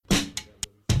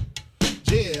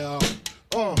Yeah.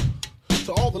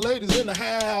 To all the ladies in the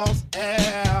house.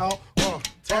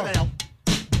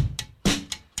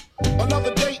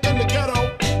 Another day in the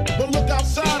ghetto. But look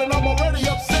outside and I'm already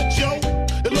upset, yo.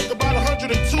 It look about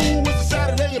 102. It's a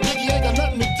Saturday and Biggie ain't got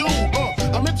nothing to do.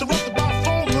 I'm interrupted by a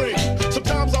phone ring.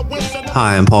 Sometimes I wish I...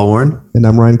 Hi, I'm Paul Warren. And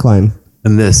I'm Ryan Klein.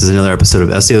 And this is another episode of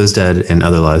SEO is Dead and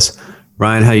Other Lies.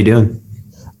 Ryan, how you doing?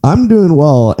 I'm doing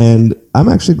well, and I'm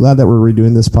actually glad that we're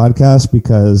redoing this podcast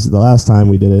because the last time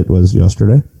we did it was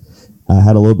yesterday. I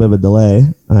had a little bit of a delay,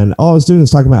 and all I was doing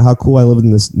is talking about how cool I live in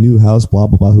this new house, blah,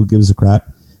 blah, blah, who gives a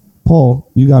crap. Paul,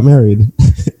 you got married.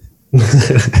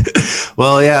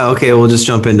 Well, yeah, okay, we'll just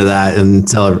jump into that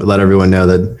and let everyone know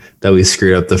that we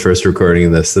screwed up the first recording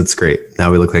of this. That's great.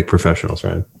 Now we look like professionals,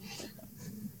 Ryan.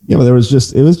 Yeah, but it was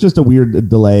just a weird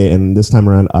delay, and this time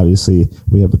around, obviously,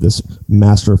 we have this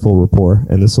masterful rapport,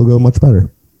 and this will go much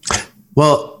better.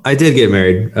 Well, I did get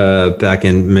married back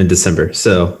in mid-December,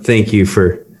 so thank you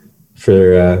for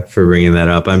bringing that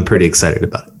up. I'm pretty excited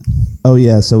about it. Oh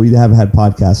yeah, so we have had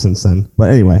podcasts since then. But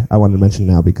anyway, I wanted to mention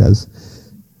now because,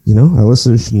 our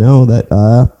listeners should know that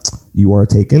you are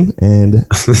taken, and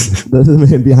the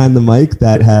man behind the mic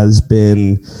that has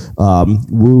been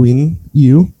wooing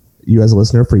you as a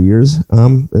listener for years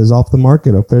is off the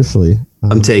market officially.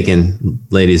 I'm taken,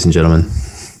 ladies and gentlemen.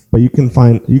 But you can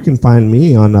find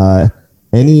me on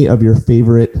any of your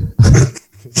favorite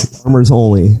Farmers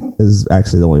Only is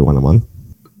actually the only one I'm on.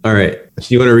 All right.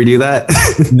 You want to redo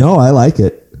that? No, I like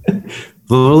it.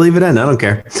 We'll leave it in. I don't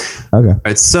care. Okay. All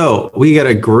right. So we got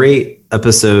a great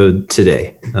episode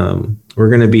today. We're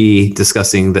going to be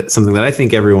discussing something that I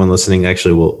think everyone listening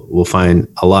actually will find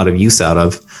a lot of use out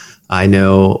of. I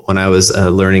know when I was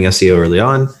learning SEO early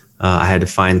on, I had to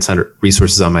find some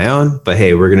resources on my own, but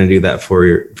hey, we're going to do that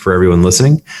for everyone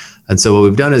listening. And so what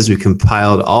we've done is we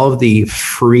compiled all of the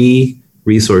free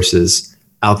resources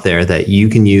out there that you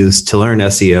can use to learn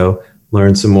SEO,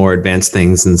 learn some more advanced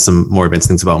things and some more advanced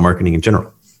things about marketing in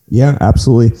general. Yeah,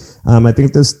 absolutely. I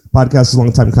think this podcast is a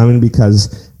long time coming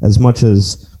because as much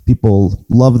as people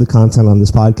love the content on this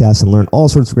podcast and learn all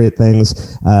sorts of great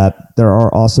things, there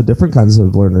are also different kinds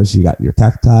of learners. You got your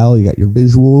tactile, you got your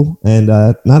visual, and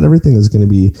not everything is going to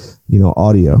be,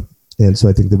 audio. And so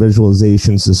I think the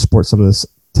visualizations to support some of this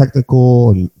technical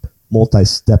and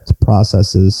multi-stepped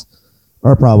processes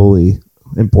are probably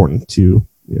important to,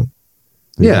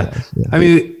 Yeah. I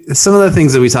mean, some of the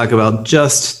things that we talk about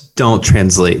just don't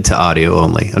translate to audio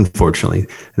only, unfortunately.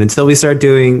 And until we start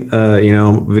doing,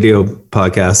 video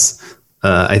podcasts,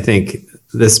 I think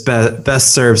this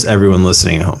best serves everyone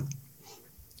listening at home.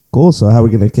 Cool. So how are we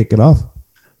going to kick it off?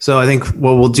 So I think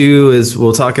what we'll do is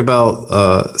we'll talk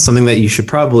about something that you should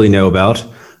probably know about.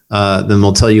 Then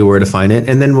we'll tell you where to find it.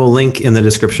 And then we'll link in the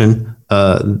description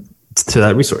to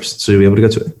that resource. So you'll be able to go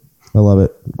to it. I love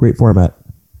it. Great format.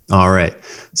 All right.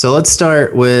 So let's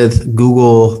start with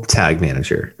Google Tag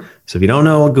Manager. So if you don't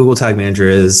know what Google Tag Manager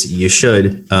is, you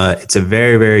should. It's a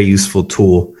very, very useful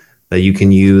tool that you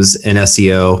can use in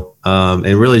SEO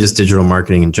and really just digital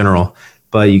marketing in general.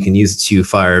 But you can use it to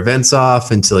fire events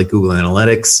off into like Google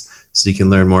Analytics. So you can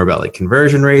learn more about like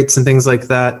conversion rates and things like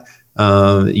that.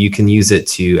 You can use it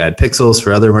to add pixels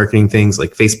for other marketing things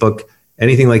like Facebook,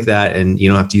 anything like that. And you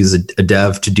don't have to use a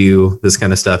dev to do this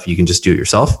kind of stuff. You can just do it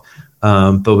yourself.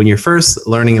 But when you're first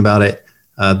learning about it,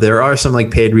 there are some like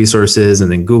paid resources,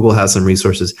 and then Google has some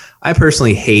resources. I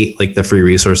personally hate like the free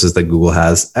resources that Google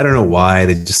has. I don't know why.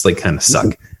 They just like kind of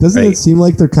suck. Doesn't right? It seem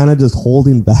like they're kind of just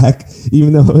holding back,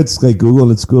 even though it's like Google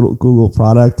and it's Google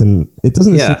product, and it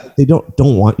doesn't seem like they don't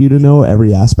want you to know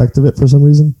every aspect of it for some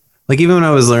reason. Like even when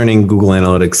I was learning Google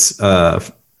Analytics,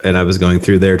 and I was going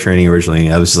through their training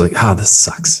originally, I was just like, this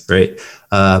sucks, right?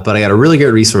 But I got a really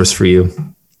good resource for you.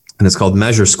 And it's called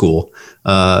Measure School,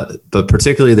 but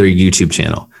particularly their YouTube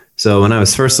channel. So when I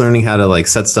was first learning how to like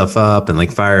set stuff up and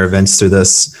like fire events through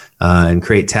this and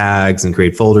create tags and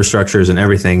create folder structures and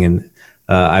everything. And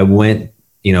I went,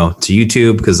 to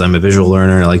YouTube because I'm a visual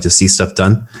learner and I like to see stuff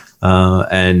done.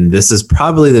 And this is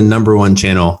probably the number one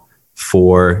channel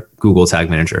for Google Tag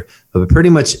Manager. But pretty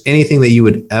much anything that you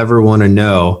would ever want to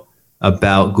know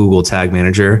about Google Tag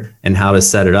Manager and how to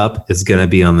set it up is going to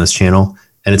be on this channel.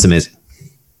 And it's amazing.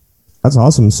 That's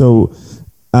awesome. So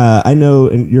I know,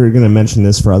 and you're going to mention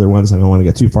this for other ones. I don't want to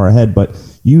get too far ahead, but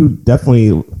you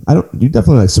definitely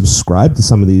like subscribe to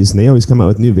some of these, and they always come out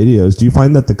with new videos. Do you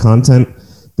find that the content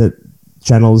that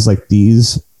channels like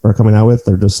these are coming out with,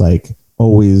 they're just like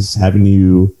always having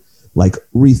you like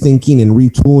rethinking and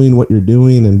retooling what you're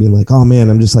doing and being like, oh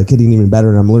man, I'm just like getting even better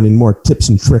and I'm learning more tips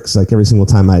and tricks like every single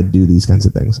time I do these kinds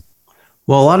of things?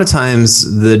 Well, a lot of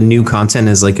times the new content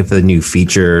is like if a new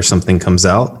feature or something comes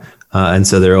out, And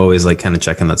so they're always like kind of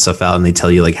checking that stuff out, and they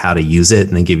tell you like how to use it,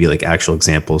 and they give you like actual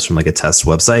examples from like a test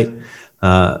website.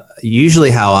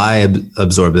 Usually how I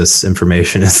absorb this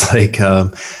information is like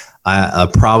a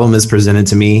problem is presented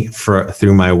to me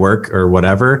through my work or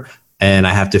whatever, and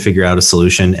I have to figure out a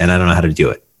solution, and I don't know how to do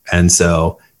it. And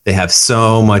so they have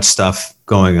so much stuff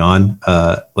going on,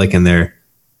 like in their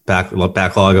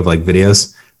backlog of like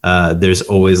videos. There's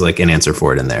always like an answer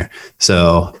for it in there.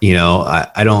 So,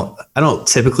 I don't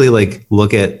typically like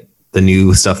look at the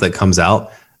new stuff that comes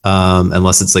out,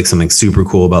 unless it's like something super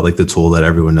cool about like the tool that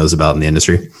everyone knows about in the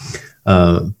industry.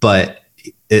 But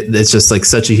it's just like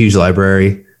such a huge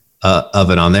library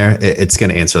of it on there. It's going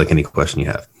to answer like any question you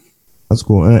have. That's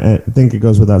cool. And I think it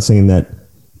goes without saying that,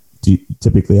 do you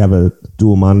typically have a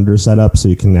dual monitor setup so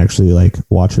you can actually like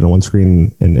watch it on one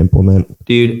screen and implement?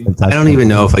 Dude, I don't even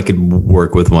know if I could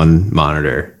work with one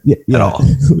monitor at all.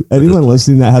 Anyone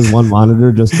listening that has one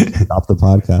monitor, just stop the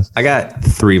podcast. I got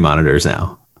 3 monitors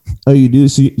now. Oh, you do?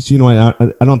 So you know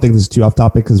what? I don't think this is too off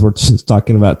topic because we're just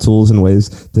talking about tools and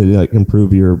ways to like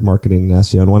improve your marketing and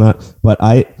SEO and whatnot. But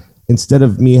instead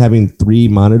of me having 3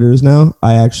 monitors now,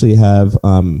 I actually have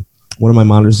one of my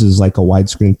monitors is like a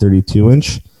widescreen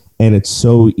 32-inch. And it's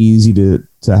so easy to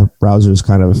have browsers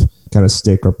kind of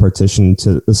stick or partition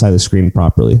to the side of the screen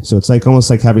properly. So it's like almost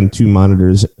like having 2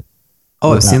 monitors.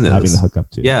 Oh, I've seen those. Having to hook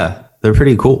up to. Yeah, they're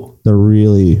pretty cool. They're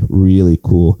really, really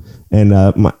cool. And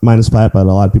mine is flat, but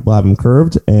a lot of people have them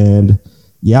curved. And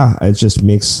yeah, it just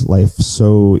makes life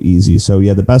so easy. So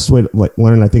yeah, the best way to like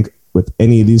learn, I think, with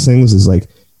any of these things is like,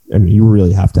 I mean, you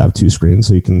really have to have 2 screens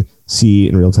so you can see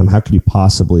in real time. How could you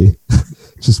possibly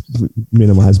just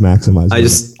minimize, maximize?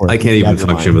 I can't even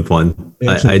function with one.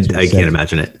 I can't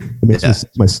imagine it. It makes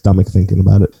my stomach thinking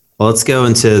about it. Well, let's go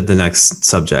into the next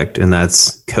subject, and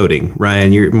that's coding.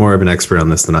 Ryan, you're more of an expert on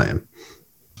this than I am.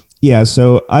 Yeah,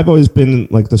 so I've always been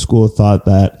like the school of thought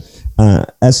that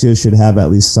SEO should have at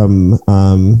least some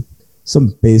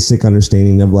basic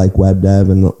understanding of like web dev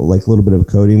and like a little bit of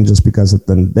coding, just because at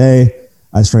the end of the day,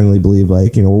 I strongly believe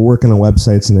like, we're working on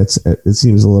websites, and it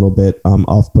seems a little bit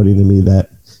off-putting to me that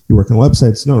you work on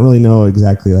websites, don't really know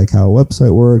exactly like how a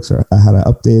website works or how to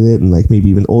update it, and like maybe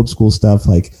even old school stuff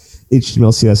like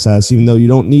HTML, CSS, even though you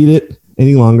don't need it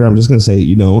any longer. I'm just going to say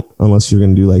you don't, unless you're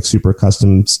going to do like super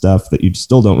custom stuff that you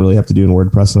still don't really have to do in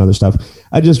WordPress and other stuff.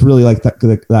 I just really like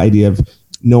the idea of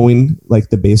knowing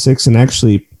like the basics, and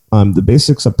actually the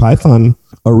basics of Python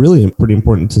are really pretty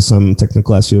important to some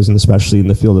technical SEOs, and especially in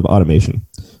the field of automation,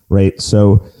 right?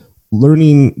 So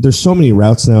learning, there's so many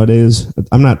routes nowadays.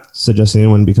 I'm not suggesting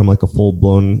anyone become like a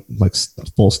full-blown, like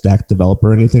full stack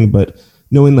developer or anything, but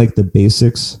knowing like the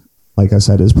basics, like I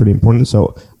said, is pretty important.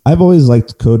 So I've always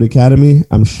liked Code Academy.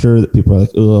 I'm sure that people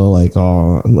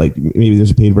are like maybe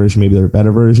there's a paid version, maybe there are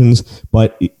better versions,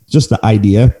 but just the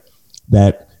idea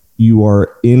that you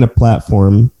are in a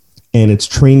platform and it's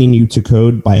training you to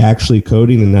code by actually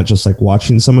coding and not just like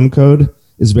watching someone code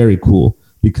is very cool,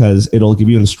 because it'll give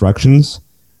you instructions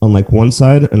on like one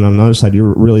side, and on the other side,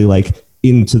 you're really like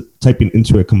into typing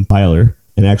into a compiler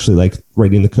and actually like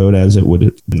writing the code as it would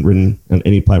have been written on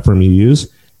any platform you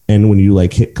use. And when you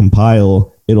like hit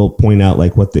compile, it'll point out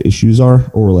like what the issues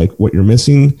are or like what you're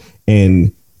missing.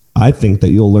 And I think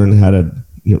that you'll learn how to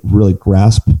really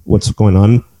grasp what's going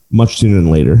on much sooner than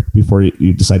later, before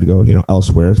you decide to go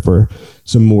elsewhere for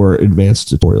some more advanced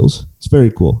tutorials. It's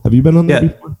very cool. Have you been on that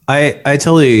before? I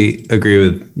totally agree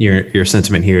with your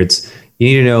sentiment here. You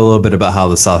need to know a little bit about how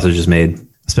the sausage is made,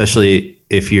 especially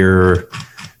if you're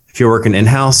working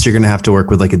in-house. You're going to have to work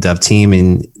with like a dev team,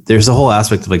 and there's a whole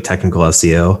aspect of like technical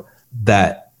SEO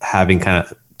that having kind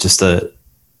of just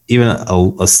even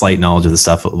a slight knowledge of the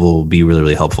stuff will be really,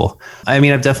 really helpful. I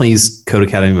mean, I've definitely used Code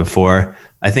Academy before.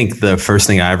 I think the first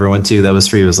thing I ever went to that was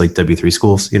free was like W3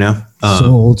 Schools, So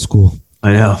old school.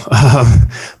 I know.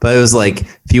 But it was like,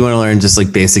 if you want to learn just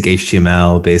like basic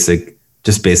HTML,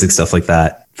 basic stuff like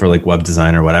that for like web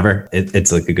design or whatever,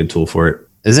 it's like a good tool for it.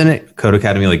 Isn't it Code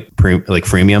Academy like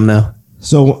freemium though?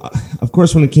 So of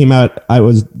course, when it came out, I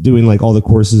was doing like all the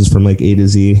courses from like A to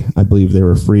Z. I believe they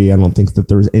were free. I don't think that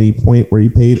there was any point where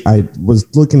you paid. I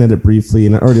was looking at it briefly,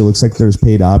 and it already looks like there's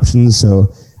paid options.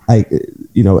 So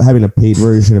having a paid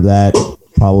version of that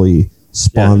probably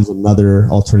spawns another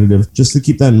alternative, just to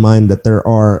keep that in mind, that there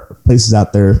are places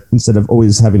out there, instead of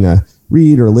always having to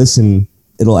read or listen,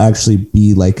 it'll actually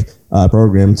be like a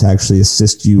program to actually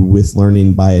assist you with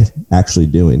learning by actually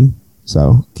doing.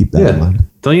 So keep that in mind.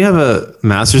 Don't you have a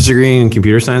master's degree in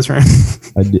computer science, Ryan?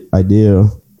 I do.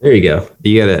 There you go.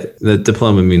 You got the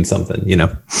diploma means something,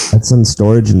 That's in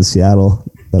storage in Seattle.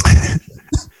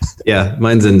 Yeah,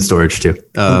 mine's in storage too.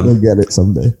 I'll get it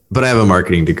someday. But I have a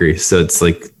marketing degree, so it's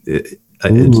like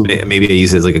Ooh. maybe I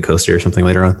use it as like a coaster or something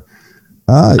later on.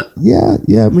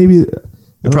 Yeah, maybe.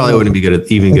 I probably wouldn't be good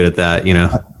at that, you know.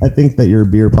 I think that your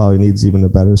beer probably needs even a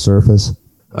better surface.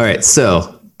 All right,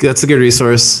 so that's a good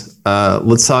resource.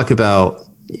 Let's talk about,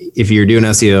 if you're doing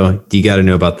SEO, you got to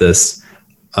know about this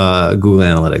Google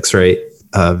Analytics, right?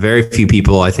 Very few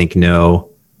people, I think, know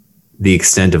the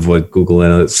extent of what Google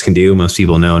Analytics can do. Most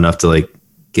people know enough to like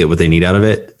get what they need out of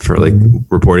it for like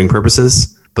reporting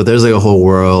purposes. But there's like a whole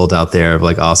world out there of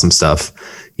like awesome stuff.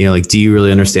 You know, like, do you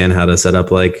really understand how to set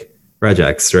up like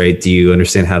regex, right? Do you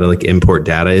understand how to like import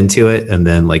data into it and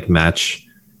then like match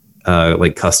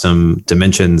like custom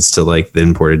dimensions to like the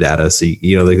imported data? So,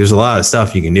 you know, like there's a lot of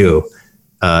stuff you can do.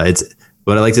 It's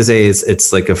what I like to say is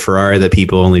it's like a Ferrari that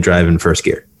people only drive in first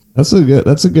gear. That's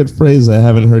a good phrase. I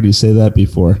haven't heard you say that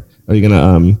before. Are you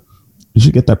gonna you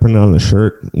should get that printed on a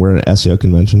shirt. We're at an SEO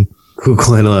convention.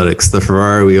 Google Analytics, the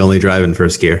Ferrari we only drive in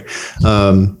first gear.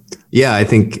 Yeah, I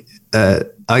think I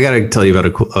got to tell you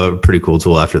about a pretty cool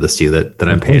tool after this too that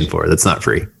I'm paying for. That's not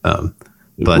free.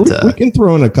 But we can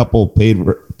throw in a couple paid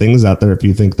things out there if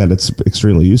you think that it's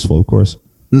extremely useful, of course.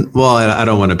 Well, I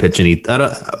don't want to pitch any.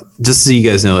 Just so you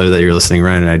guys know that you're listening,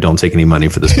 Ryan and I don't take any money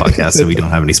for this podcast, and we don't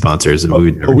have any sponsors. And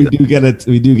we do get it.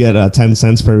 We do get 10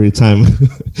 cents for every time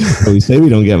we say we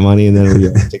don't get money, and then we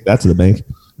take that to the bank.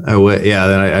 I would, yeah.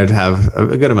 Then I'd have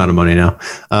a good amount of money now.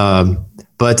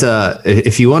 But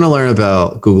if you want to learn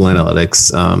about Google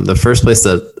Analytics, the first place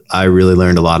that I really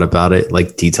learned a lot about it,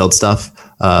 like detailed stuff,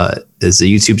 is a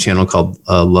YouTube channel called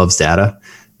Loves Data.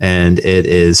 And it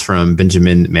is from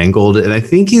Benjamin Mangold. And I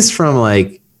think he's from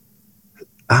like,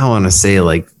 I want to say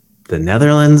like the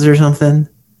Netherlands or something,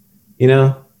 you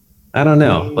know, I don't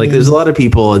know. Like there's a lot of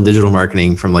people in digital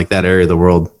marketing from like that area of the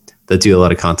world that do a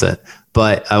lot of content.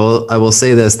 But I will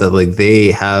say this, that like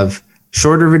they have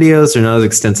shorter videos. They're not as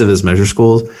extensive as Measure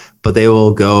School, but they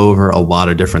will go over a lot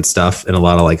of different stuff and a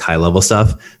lot of like high level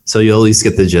stuff. So you'll at least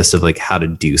get the gist of like how to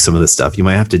do some of the stuff. You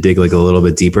might have to dig like a little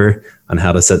bit deeper on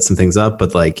how to set some things up,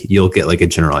 but like you'll get like a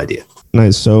general idea.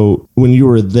 Nice. So when you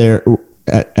were there,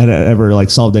 ever like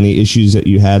solved any issues that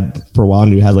you had for a while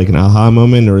and you had like an aha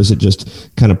moment, or is it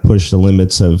just kind of push the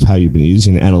limits of how you've been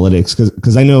using analytics?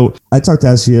 Because I know I talk to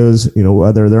SEOs, you know,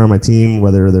 whether they're on my team,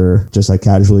 whether they're just like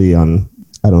casually on,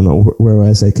 I don't know where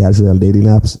I say casually on dating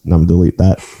apps. And I'm delete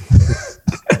that.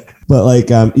 But like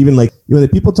even like, you know, the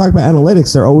people talk about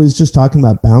analytics, they're always just talking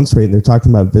about bounce rate and they're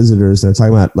talking about visitors and they're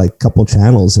talking about like couple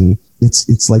channels, and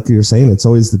it's like you're saying, it's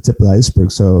always the tip of the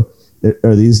iceberg. So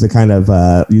are these the kind of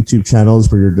YouTube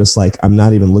channels where you're just like, I'm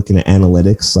not even looking at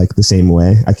analytics like the same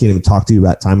way? I can't even talk to you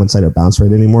about time on site or bounce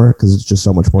rate anymore because it's just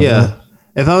so much more. Yeah.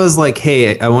 If I was like,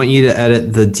 hey, I want you to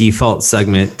edit the default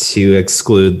segment to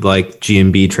exclude like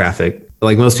GMB traffic,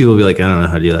 like most people would be like, I don't know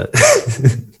how to do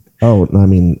that. Oh, I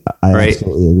mean, I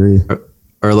absolutely agree.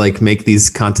 Or like make these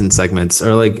content segments,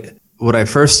 or like what I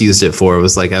first used it for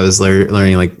was like I was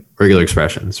learning like regular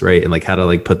expressions, right? And like how to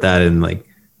like put that in like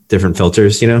different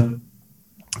filters, you know?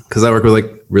 Because I work with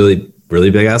like really, really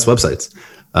big ass websites.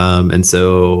 And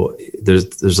so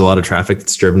there's a lot of traffic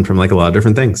that's driven from like a lot of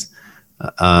different things.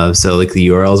 So like the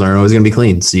URLs aren't always going to be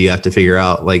clean. So you have to figure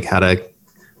out like how to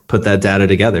put that data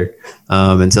together.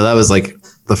 And so that was like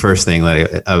the first thing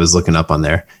that I was looking up on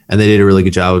there. And they did a really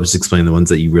good job of just explaining the ones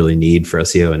that you really need for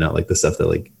SEO and not like the stuff that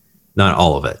like, not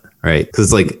all of it, right?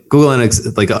 Because like Google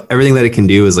Analytics, like everything that it can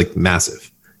do is like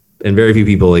massive. And very few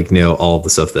people like know all of the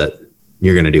stuff that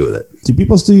you're going to do with it. Do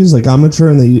people still use like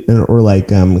Omniture or like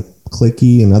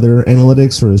Clicky and other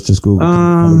analytics, or is just Google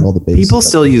all the basics? People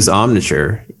still use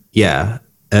Omniture. Yeah.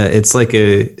 It's like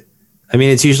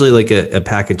it's usually like a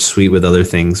package suite with other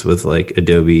things with like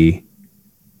Adobe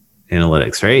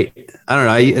Analytics, right? I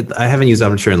don't know. I haven't used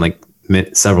Omniture in like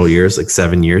several years, like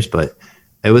 7 years, but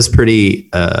it was pretty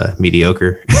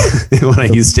mediocre when I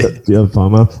used it. Do you have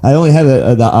FOMO? I only had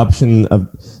the option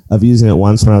of using it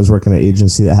once when I was working at an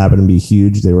agency that happened to be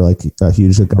huge. They were like a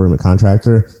huge government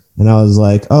contractor. And I was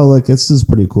like, oh, look, this is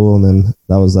pretty cool. And then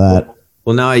that was that.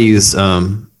 Well, now I use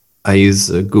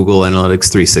Google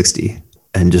Analytics 360.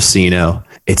 And just so you know,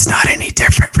 it's not any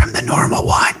different from the normal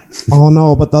one. Oh,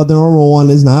 no, but the normal one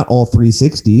is not all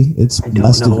 360. It's I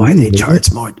don't know why they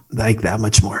charge more, like that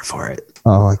much more for it.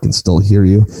 Oh, I can still hear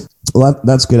you. Well,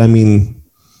 that's good. I mean,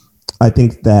 I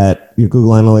think that your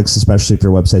Google Analytics, especially if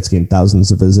your website's getting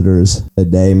thousands of visitors a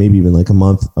day, maybe even like a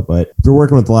month, but if you're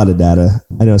working with a lot of data,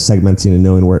 I know segmenting and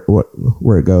knowing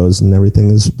where it goes and everything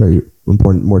is very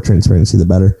important. More transparency, the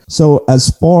better. So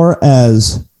as far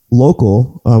as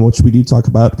local, which we do talk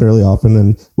about fairly often,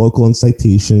 and local and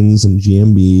citations and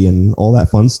GMB and all that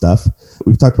fun stuff.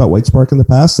 We've talked about Whitespark in the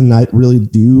past, and I really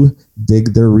do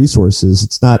dig their resources.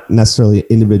 It's not necessarily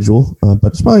individual,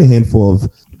 but it's probably a handful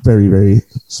of very, very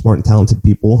smart and talented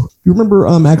people. You remember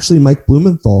actually Mike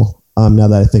Blumenthal, now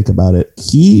that I think about it.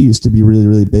 He used to be really,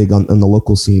 really big on the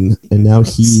local scene, and now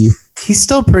he's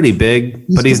still pretty big,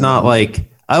 but he's not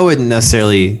like, I wouldn't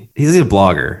necessarily, he's a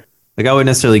blogger. Like I wouldn't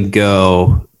necessarily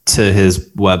go to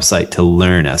his website to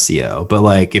learn SEO, but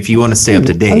like if you want to stay up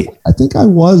to date. I think I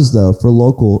was though for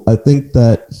local. I think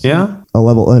that a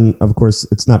level, and of course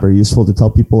it's not very useful to tell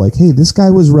people like, hey, this guy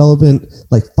was relevant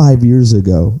like 5 years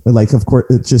ago. And like, of course,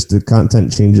 it's just the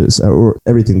content changes or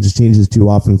everything just changes too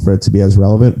often for it to be as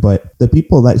relevant. But the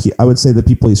people that I would say the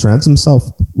people he surrounds himself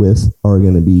with are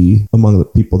going to be among the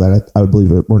people that I would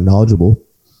believe are more knowledgeable.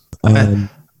 I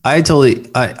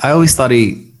always thought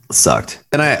he sucked.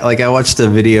 And I watched a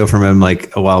video from him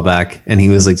like a while back, and he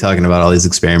was like talking about all these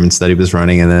experiments that he was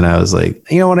running. And then I was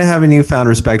like, you know what? I have a newfound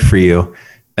respect for you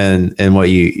and what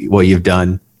you've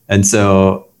done. And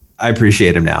so I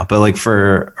appreciate him now. But like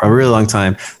for a really long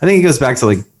time, I think it goes back to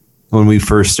like when we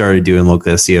first started doing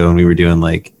local SEO, and we were doing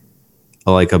like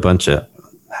a bunch of,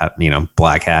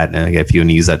 black hat, and if you want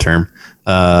to use that term,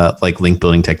 like link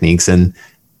building techniques, and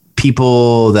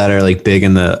people that are like big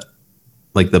in the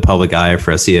public eye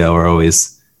for SEO are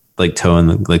always like towing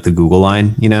the Google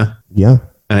line, Yeah.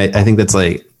 And I think that's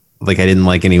like I didn't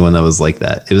like anyone that was like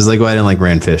that. It was like why I didn't like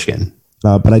Rand Fishkin.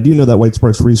 But I do know that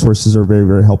Whitespark's resources are very,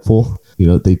 very helpful.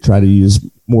 They try to use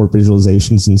more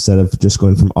visualizations instead of just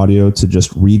going from audio to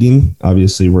just reading.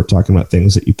 Obviously, we're talking about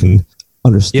things that you can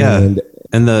understand. Yeah.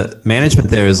 And the management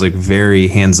there is like very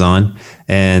hands-on,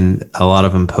 and a lot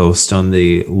of them post on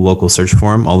the local search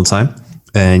forum all the time.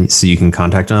 And so you can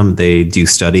contact them. They do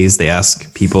studies. They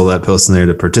ask people that post in there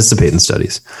to participate in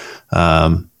studies.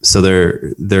 So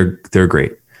they're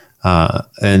great.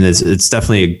 And it's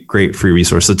definitely a great free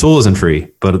resource. The tool isn't free,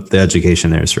 but the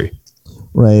education there is free.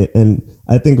 Right. And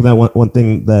I think that one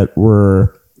thing that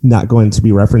we're not going to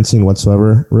be referencing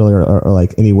whatsoever really or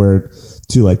like anywhere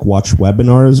to like watch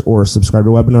webinars or subscribe to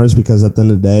webinars, because at the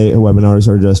end of the day, webinars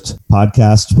are just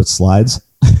podcasts with slides,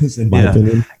 in my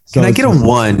opinion. So can I get a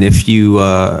 1 if you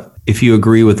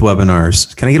agree with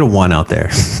webinars? Can I get a 1 out there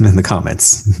in the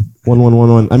comments? 1.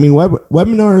 I mean,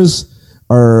 webinars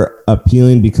are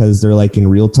appealing because they're like in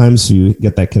real time. So you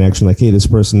get that connection like, hey, this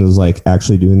person is like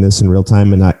actually doing this in real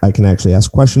time, and I can actually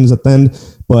ask questions at the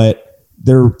end, but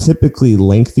they're typically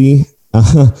lengthy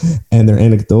and they're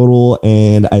anecdotal.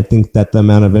 And I think that the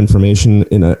amount of information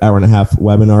in an hour and a half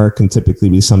webinar can typically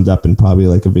be summed up in probably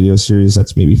like a video series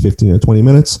that's maybe 15 or 20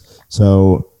 minutes.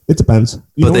 So it depends.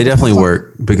 But they definitely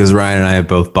work, because Ryan and I have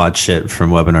both bought shit from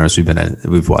webinars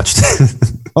we've watched.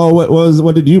 Oh,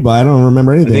 what did you buy? I don't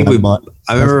remember anything.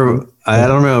 I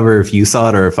don't remember if you saw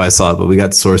it or if I saw it, but we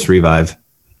got Source Revive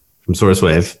from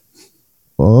SourceWave.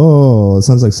 Oh, it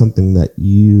sounds like something that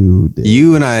you did.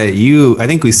 I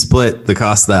think we split the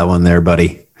cost of that one there,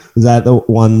 buddy. Is that the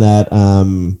one that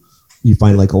you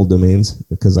find like old domains?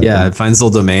 Because it finds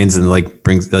old domains and like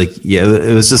brings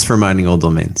it was just for mining old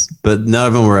domains, but none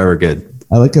of them were ever good.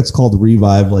 I like it's called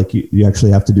Revive. Like you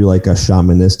actually have to do like a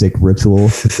shamanistic ritual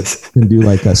and do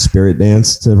like a spirit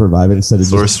dance to revive it instead of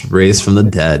Source raised from the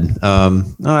dead. I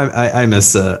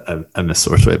miss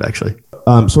SourceWave actually.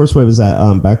 SourceWave is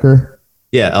that Becker.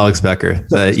 Yeah, Alex Becker.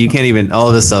 You can't even, all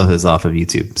of his stuff is off of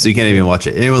YouTube, so you can't even watch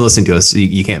it. Anyone listening to us,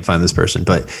 you can't find this person,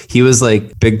 but he was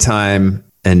like big time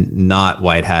and not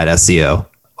white hat SEO.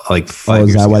 Like 5 years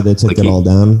is that ago. why they took it all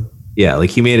down? Yeah, like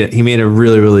he made a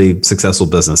really, really successful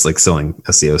business, like selling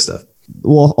SEO stuff.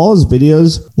 Well, all his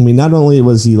videos, I mean, not only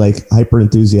was he like hyper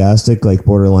enthusiastic, like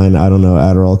borderline, I don't know,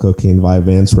 Adderall, cocaine,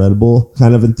 Vyvanse, Red Bull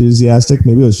kind of enthusiastic.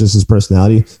 Maybe it was just his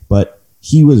personality, but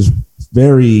he was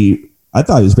I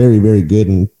thought he was very, very good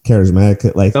and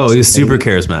charismatic. Like, he was super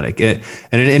charismatic. In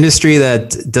an industry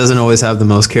that doesn't always have the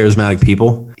most charismatic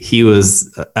people, he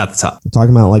was at the top. We're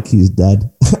talking about like he's dead.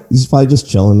 He's probably just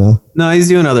chilling now. No, he's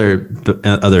doing other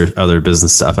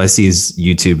business stuff. I see his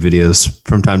YouTube videos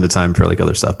from time to time for like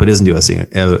other stuff, but he doesn't do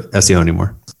SEO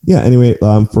anymore. Yeah. Anyway,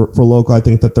 for local, I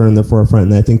think that they're in the forefront,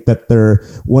 and I think that they're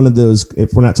one of those.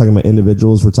 If we're not talking about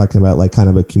individuals, we're talking about like kind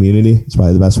of a community. It's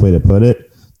probably the best way to put it.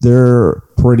 They're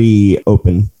pretty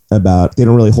open about, they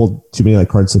don't really hold too many like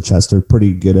cards to the chest. They're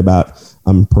pretty good about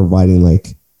providing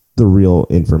like the real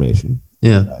information.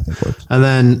 Yeah. I think works. And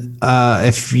then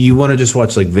if you want to just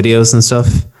watch like videos and stuff,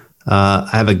 I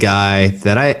have a guy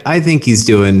that I think he's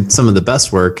doing some of the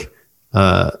best work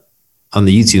on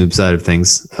the YouTube side of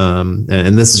things.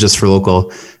 And this is just for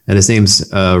local. And his name's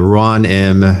Ron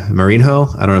M.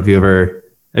 Marinho. I don't know if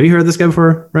have you heard this guy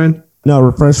before, Ryan? No,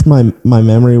 refresh my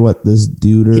memory. What this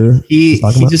dude he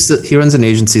runs an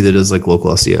agency that does like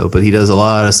local SEO, but he does a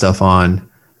lot of stuff on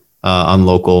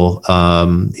local.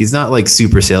 He's not like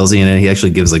super salesy in it. He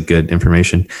actually gives like good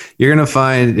information. You're gonna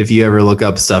find if you ever look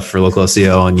up stuff for local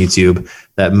SEO on YouTube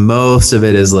that most of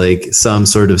it is like some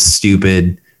sort of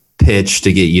stupid pitch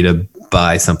to get you to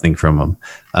buy something from him.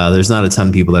 There's not a ton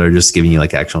of people that are just giving you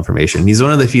like actual information. He's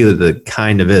one of the few that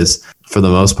kind of is for the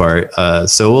most part.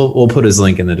 So we'll put his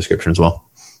link in the description as well.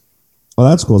 Oh,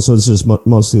 that's cool. So it's just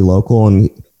mostly local and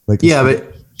like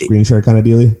but screen share kind of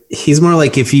dealy. He's more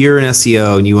like if you're an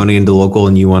SEO and you want to get into local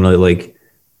and you want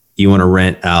to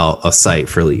rent out a site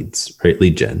for leads, right?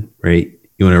 Lead gen, right?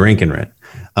 You want to rank and rent.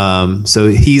 So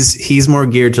he's more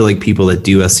geared to like people that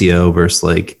do SEO versus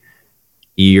like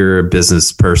you're a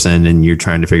business person and you're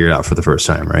trying to figure it out for the first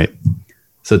time, right?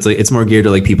 So it's more geared to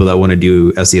like people that want to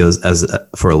do SEO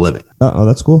for a living. Oh,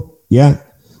 that's cool. Yeah.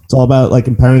 It's all about like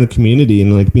empowering the community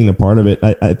and like being a part of it.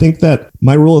 I think that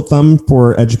my rule of thumb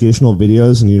for educational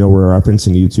videos, and we're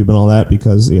referencing YouTube and all that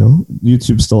because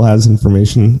YouTube still has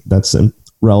information that's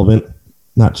relevant.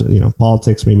 Not just,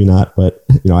 politics, maybe not, but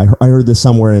I heard this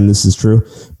somewhere and this is true.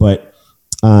 But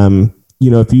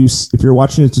if you're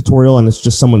watching a tutorial and it's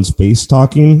just someone's face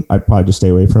talking, I'd probably just stay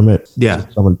away from it. Yeah.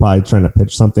 Someone probably trying to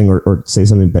pitch something or say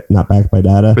something not backed by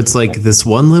data. It's like this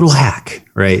one little hack,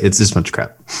 right? It's just a bunch of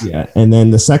crap. Yeah. And then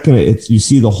the second you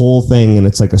see the whole thing and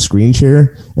it's like a screen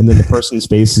share and then the person's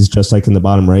face is just like in the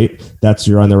bottom right,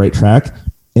 you're on the right track.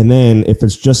 And then if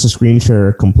it's just a screen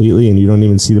share completely and you don't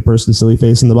even see the person's silly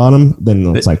face in the bottom,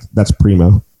 then it's like, that's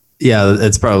primo. Yeah,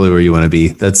 that's probably where you want to be.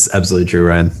 That's absolutely true,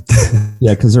 Ryan.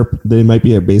 Yeah, because they might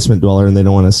be a basement dweller and they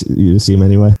don't want you to see them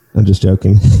anyway. I'm just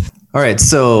joking. All right,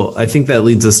 so I think that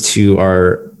leads us to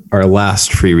our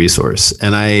last free resource,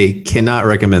 and I cannot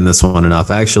recommend this one enough.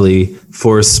 I actually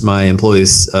force my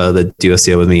employees that do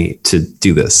SEO with me to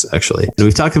do this, actually. And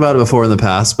we've talked about it before in the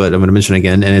past, but I'm going to mention it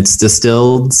again, and it's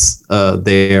Distilled.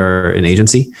 They are an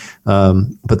agency,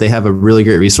 but they have a really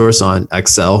great resource on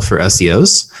Excel for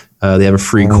SEOs. They have a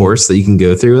free course that you can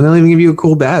go through, and they'll even give you a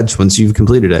cool badge once you've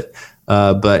completed it.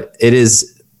 But it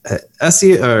is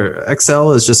SEO or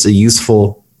Excel is just a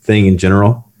useful thing in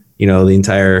general.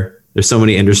 There's so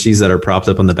many industries that are propped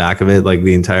up on the back of it, like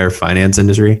the entire finance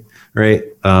industry, right?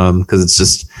 Because it's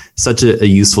just such a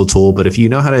useful tool. But if you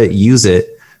know how to use it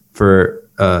for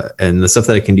and the stuff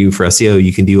that it can do for SEO,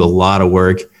 you can do a lot of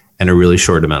work in a really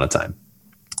short amount of time.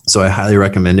 So I highly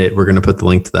recommend it. We're going to put the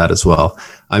link to that as well.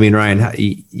 I mean, Ryan,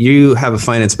 you have a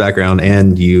finance background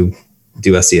and you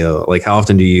do SEO. Like, how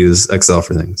often do you use Excel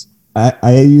for things?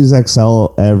 I use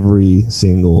Excel every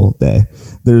single day.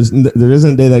 There isn't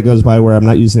a day that goes by where I'm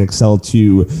not using Excel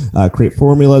to create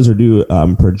formulas or do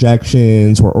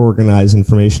projections or organize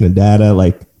information and data.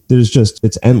 Like,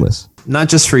 it's endless. Not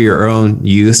just for your own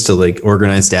use to like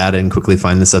organize data and quickly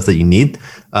find the stuff that you need,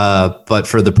 but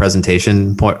for the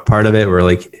presentation part of it, where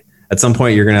like at some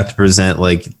point you're going to have to present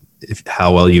like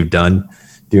how well you've done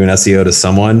doing SEO to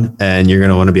someone, and you're going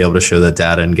to want to be able to show that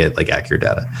data and get like accurate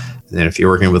data. And if you're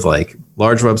working with like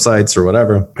large websites or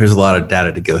whatever, there's a lot of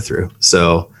data to go through.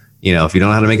 So, if you don't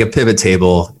know how to make a pivot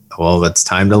table, well, it's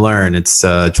time to learn. It's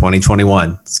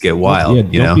 2021. Let's get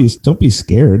wild. Yeah, don't be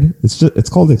scared. It's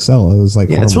called Excel. It was like,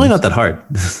 it's really not that hard.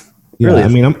 Yeah, really. I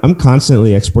mean, I'm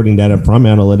constantly exporting data from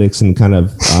analytics and kind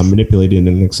of manipulating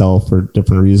it in Excel for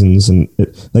different reasons. And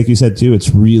like you said, too, it's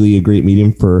really a great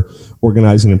medium for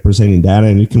organizing and presenting data.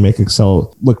 And you can make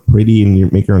Excel look pretty and you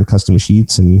make your own custom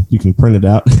sheets and you can print it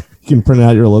out. You can print it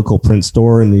out at your local print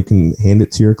store and you can hand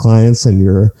it to your clients and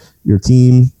your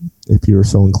team if you're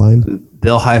so inclined.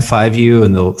 They'll high five you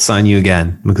and they'll sign you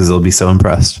again because they'll be so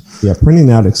impressed. Yeah, printing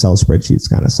out Excel spreadsheets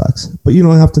kind of sucks, but you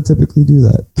don't have to typically do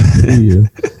that. Do you?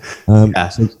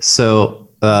 So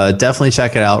definitely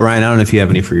check it out. Ryan, I don't know if you have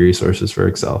any free resources for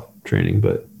Excel training,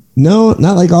 but no,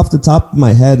 not like off the top of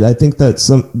my head. I think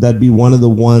that'd be one of the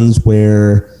ones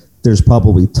where there's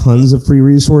probably tons of free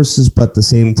resources, but at the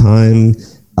same time,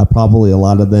 probably a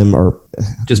lot of them are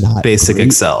just basic great,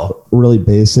 Excel, really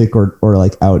basic or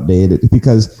like outdated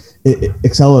because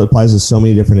Excel applies to so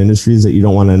many different industries that you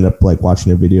don't want to end up like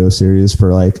watching a video series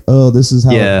for like, oh, this is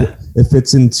how it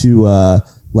fits into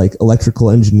like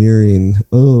electrical engineering.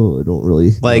 Oh, I don't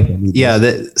really like.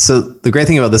 So the great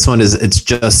thing about this one is it's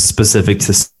just specific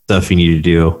to stuff you need to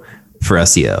do for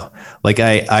SEO. Like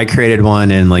I created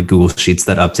one in like Google Sheets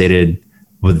that updated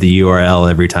with the URL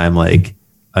every time like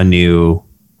a new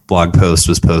blog post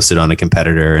was posted on a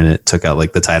competitor, and it took out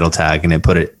like the title tag and it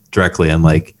put it directly on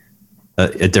like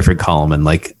a different column in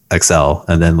like Excel,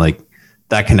 and then like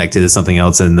that connected to something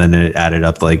else, and then it added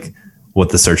up like what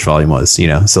the search volume was, you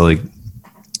know? So like,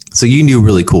 so you can do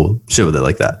really cool shit with it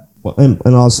like that. Well,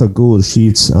 and also Google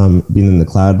Sheets, being in the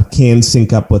cloud, can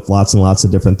sync up with lots and lots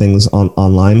of different things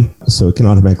online. So it can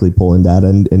automatically pull in data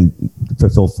and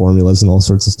fulfill formulas and all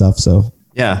sorts of stuff. So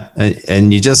yeah,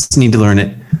 and you just need to learn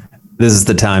it. This is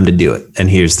the time to do it. And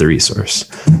here's the resource.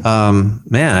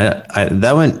 Man,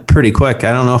 that went pretty quick.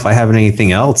 I don't know if I have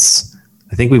anything else.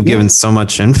 I think we've given so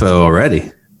much info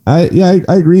already. I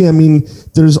agree. I mean,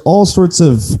 there's all sorts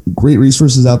of great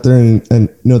resources out there, and you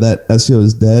know that SEO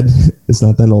is dead. It's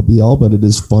not that all be all, but it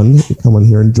is fun to come on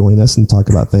here and join us and talk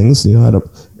about things, you know,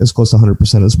 as close to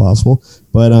 100% as possible.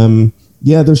 But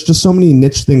yeah, there's just so many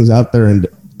niche things out there, and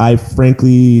I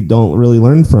frankly don't really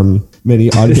learn from many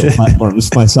audio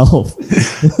platforms myself.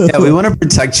 Yeah, we want to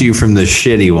protect you from the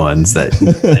shitty ones that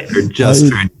are just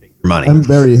trying to make your money. I'm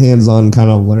very hands-on kind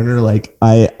of learner. Like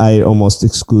I almost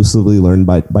exclusively learn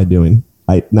by doing.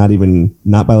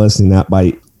 Not by listening, not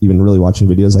by even really watching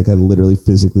videos. Like I literally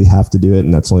physically have to do it,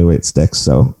 and that's the only way it sticks.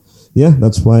 So yeah,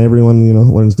 that's why everyone, you know,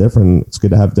 learns different. It's good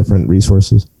to have different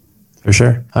resources. For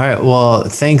sure. All right. Well,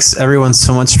 thanks everyone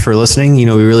so much for listening. You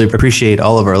know, we really appreciate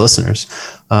all of our listeners.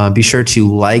 Be sure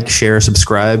to like, share,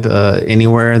 subscribe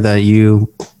anywhere that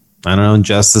you, I don't know,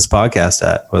 ingest this podcast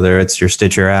at, whether it's your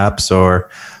Stitcher apps or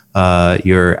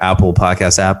your Apple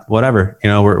Podcast app, whatever.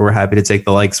 You know, we're happy to take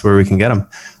the likes where we can get them.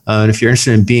 And if you're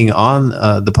interested in being on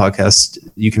the podcast,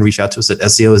 you can reach out to us at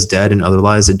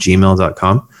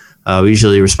seoisdeadandotherlies@gmail.com. We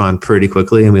usually respond pretty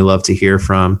quickly, and we love to hear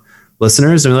from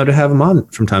listeners, and we love to have them on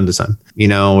from time to time. You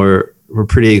know, we're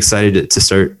pretty excited to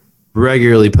start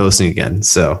regularly posting again.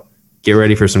 So get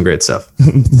ready for some great stuff.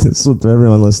 So for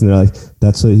everyone listening, like,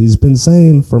 that's what he's been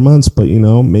saying for months, but you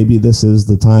know, maybe this is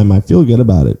the time. I feel good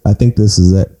about it. I think this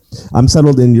is it. I'm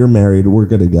settled in. You're married. We're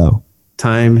good to go.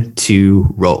 Time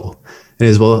to roll. It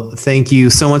is. Well, thank you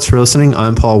so much for listening.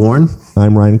 I'm Paul Warren.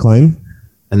 I'm Ryan Klein.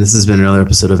 And this has been another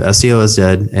episode of SEO is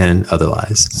Dead and Other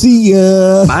Lies. See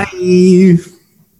ya. Bye.